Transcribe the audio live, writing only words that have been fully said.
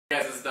Hey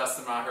guys, this is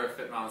Dustin Maher of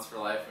Fit Moms for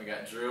Life, and we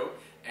got Drew.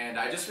 And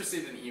I just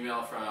received an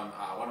email from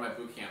one of my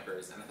boot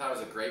campers, and I thought it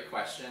was a great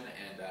question.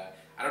 And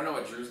I don't know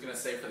what Drew's going to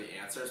say for the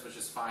answers, which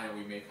is fine, and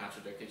we may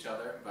contradict each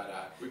other,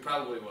 but we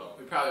probably will.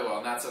 We probably will,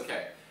 and that's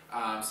okay.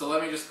 So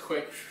let me just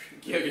quick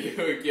give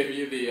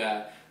you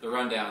the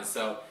rundown.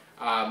 So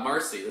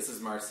Marcy, this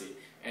is Marcy,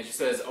 and she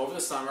says, over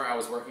the summer I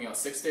was working out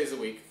 6 days a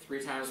week,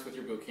 3 times with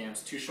your boot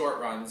camps, 2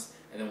 short runs,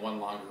 and then 1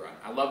 longer run.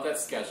 I love that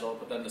schedule,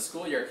 but then the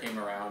school year came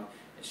around,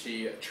 and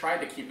she tried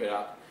to keep it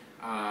up,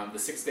 the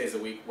 6 days a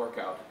week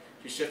workout.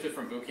 She shifted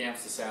from boot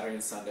camps to Saturday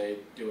and Sunday,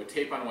 do a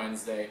tape on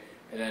Wednesday,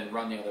 and then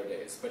run the other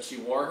days. But she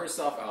wore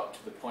herself out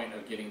to the point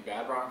of getting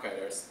bad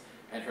bronchitis,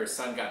 and her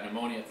son got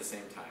pneumonia at the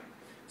same time.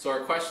 So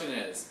our question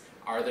is,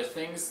 are there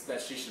things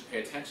that she should pay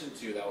attention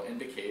to that will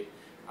indicate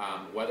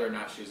whether or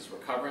not she's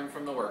recovering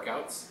from the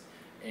workouts,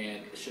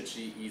 and should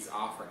she ease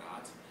off or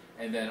not?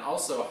 And then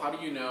also, how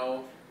do you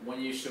know when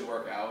you should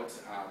work out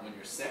when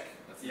you're sick?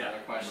 That's another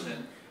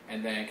question.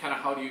 And then kind of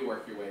how do you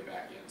work your way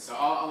back in? So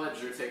I'll let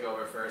Drew take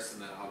over first,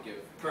 and then I'll give...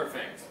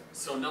 Perfect.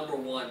 So number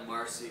one,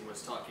 Marcy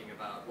was talking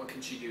about what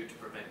can she do to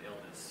prevent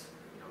illness,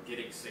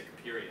 getting sick,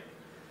 period.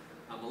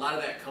 A lot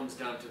of that comes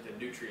down to the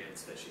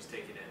nutrients that she's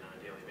taking in on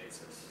a daily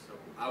basis. So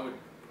I would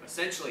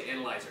essentially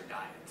analyze her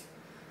diet.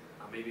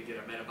 Maybe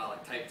get a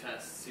metabolic type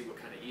test, see what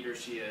kind of eater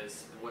she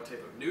is, and what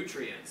type of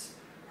nutrients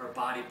her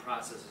body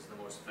processes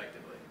the most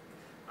effectively.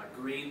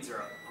 Greens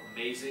are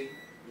amazing,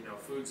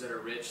 foods that are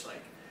rich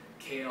like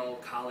kale,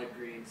 collard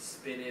greens,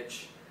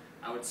 spinach.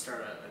 I would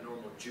start a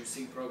normal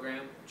juicing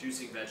program.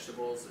 Juicing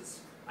vegetables is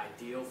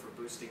ideal for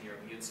boosting your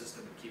immune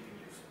system and keeping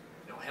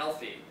you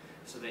healthy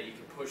so that you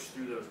can push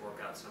through those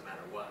workouts no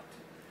matter what.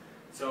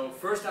 So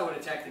first I would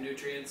attack the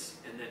nutrients,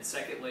 and then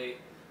secondly,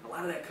 a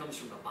lot of that comes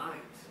from the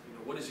mind.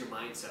 What is your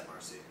mindset,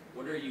 Marcy?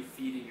 What are you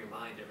feeding your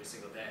mind every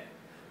single day?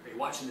 Are you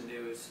watching the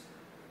news?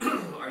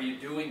 Are you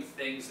doing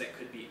things that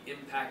could be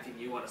impacting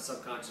you on a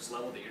subconscious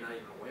level that you're not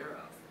even aware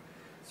of?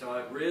 So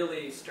I'd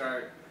really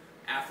start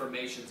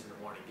affirmations in the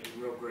morning,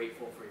 getting real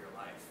grateful for your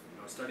life.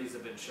 Studies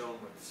have been shown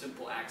with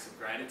simple acts of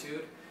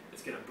gratitude,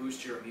 it's going to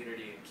boost your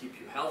immunity and keep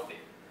you healthy.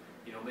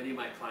 Many of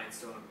my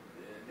clients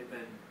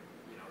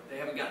they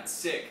haven't gotten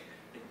sick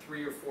in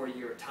 3 or 4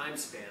 year time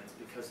spans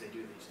because they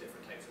do these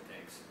different types of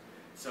things.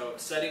 So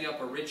setting up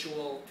a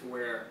ritual to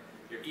where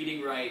you're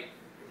eating right,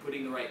 you're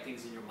putting the right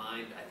things in your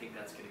mind, I think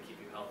that's going to keep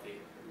you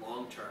healthy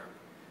long term.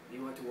 You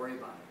don't have to worry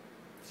about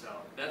it. So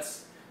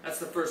that's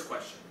the first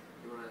question.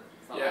 You want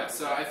to follow up?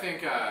 So I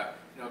think a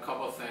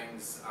couple of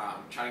things.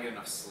 Trying to get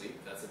enough sleep,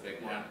 that's a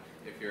big one.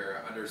 If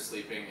you're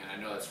undersleeping, and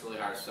I know that's really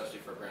hard, especially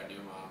for brand new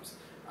moms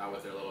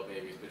with their little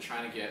babies, but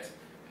trying to get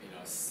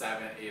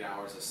 7-8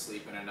 hours of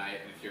sleep in a night,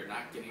 and if you're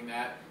not getting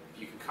that,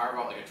 if you can carve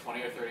out like a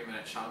 20 or 30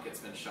 minute chunk, it's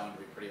been shown to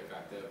be pretty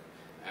effective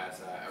at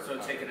so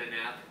taking a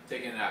nap?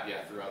 Taking a nap,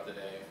 yeah, throughout the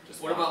day.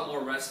 What about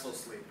more restful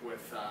sleep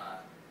with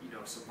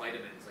some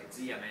vitamins like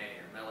ZMA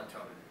or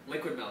melatonin?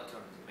 Liquid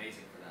melatonin is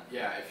amazing for that.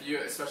 Yeah,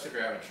 especially if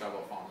you're having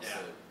trouble falling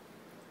asleep,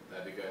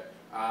 that'd be good.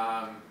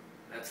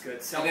 That's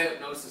good.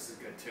 Self-hypnosis is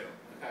good too.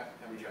 Okay,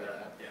 have you tried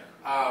that?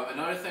 Yeah.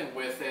 Another thing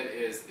with it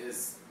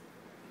is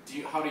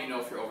how do you know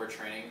if you're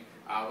overtraining?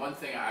 One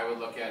thing I would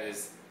look at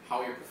is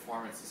how your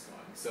performance is going.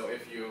 So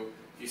if you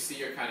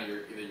see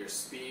either your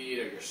speed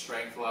or your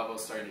strength level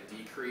starting to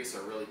decrease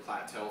or really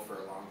plateau for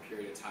a long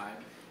period of time,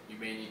 you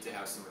may need to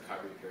have some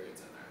recovery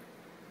periods in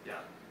there.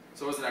 Yeah.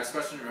 So what was the next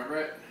question? Remember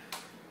it?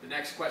 The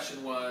next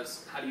question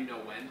was, how do you know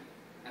when?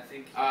 I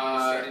think you're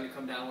starting to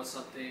come down with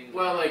something.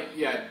 Well,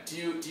 do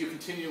you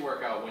continue to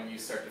work out when you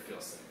start to feel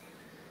sick,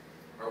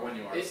 or when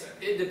you are sick?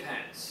 It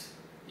depends.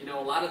 A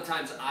lot of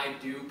times I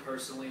do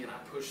personally, and I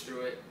push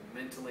through it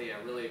mentally.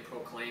 I really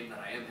proclaim that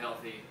I am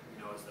healthy,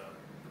 as the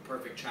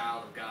perfect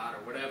child of God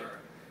or whatever,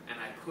 and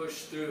I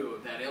push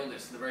through that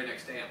illness, and the very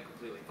next day I'm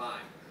completely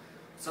fine.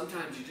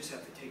 Sometimes you just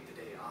have to take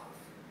the day off.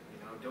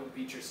 Don't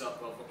beat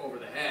yourself over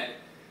the head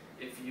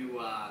if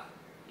you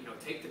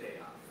take the day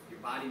off. Your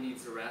body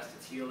needs the rest.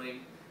 It's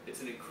healing.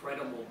 It's an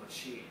incredible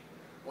machine.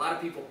 A lot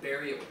of people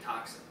bury it with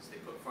toxins. They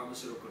put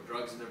pharmaceutical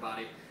drugs in their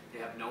body. They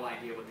have no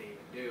idea what they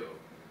even do.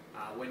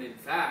 When in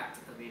fact,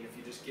 if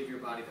you just give your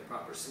body the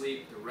proper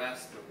sleep, the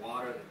rest, the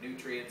water, the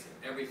nutrients,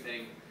 and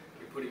everything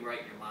you're putting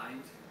right in your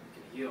mind,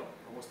 you can heal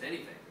almost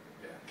anything.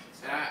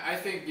 Yeah. And I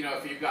think,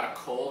 if you've got a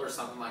cold or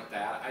something like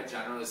that, I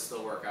generally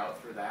still work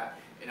out through that.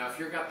 If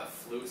you've got the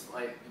flu,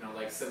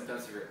 like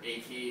symptoms, if you're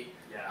achy,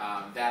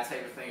 that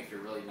type of thing, if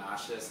you're really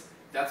nauseous,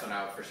 that's when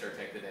I would for sure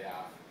take the day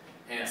off.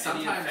 And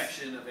sometimes any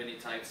infection of any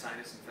type,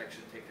 sinus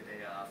infection, take the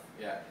day off.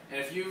 Yeah. And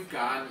if you've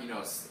gone,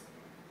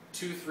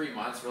 2-3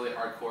 months really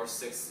hardcore,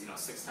 6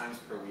 times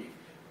per week,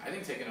 I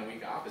think taking a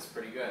week off is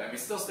pretty good.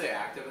 Still stay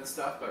active and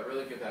stuff, but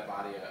really give that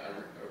body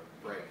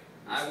a break.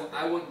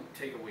 I wouldn't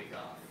take a week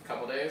off. A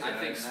couple days? I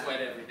think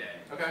sweat every day.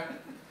 Okay.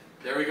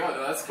 There we go.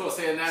 No, that's cool.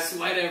 Saying that.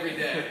 Sweat every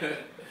day.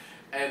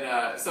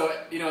 And so,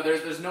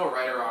 there's no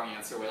right or wrong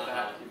answer with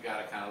that. You've got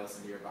to kind of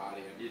listen to your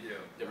body and you do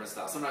different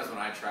stuff. Sometimes when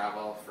I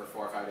travel for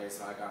 4 or 5 days,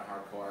 so I've gone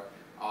hardcore,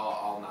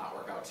 I'll not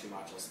work out too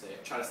much.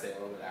 I'll try to stay a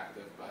little bit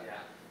active, but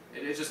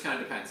it just kind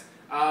of depends.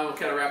 We'll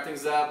kind of wrap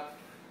things up.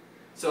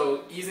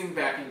 So easing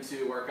back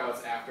into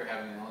workouts after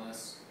having an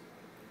illness.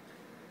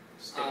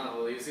 Just take it a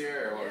little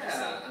easier, or what would you say?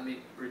 Yeah, I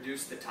mean,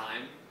 reduce the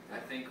time, I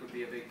think, would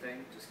be a big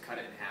thing. Just cut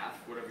it in half,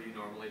 whatever you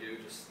normally do.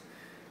 Just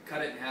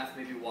cut it in half,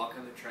 maybe walk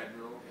on the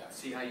treadmill,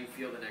 see how you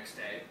feel the next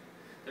day.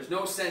 There's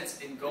no sense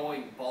in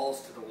going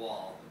balls to the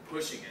wall,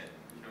 pushing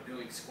it,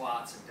 doing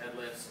squats and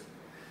deadlifts, and,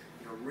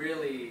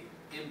 really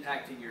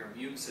impacting your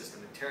immune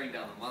system and tearing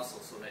down the muscle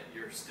so that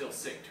you're still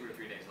sick 2 or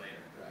 3 days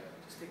later. Right.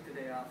 Just take the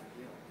day off and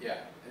heal. Yeah,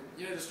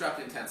 and just drop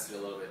the intensity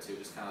a little bit too,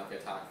 just kind of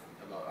like I talked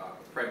about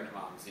with pregnant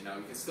moms. You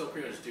can still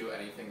pretty much do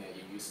anything that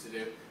you used to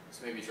do,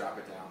 so maybe drop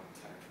it down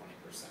 10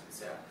 or 20%.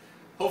 So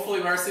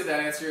hopefully, Marcy,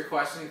 that answered your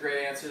question.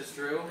 Great answers,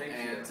 Drew. Thank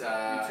you.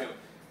 You too.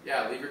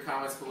 Yeah, leave your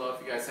comments below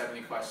if you guys have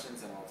any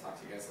questions, and I'll talk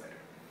to you guys later.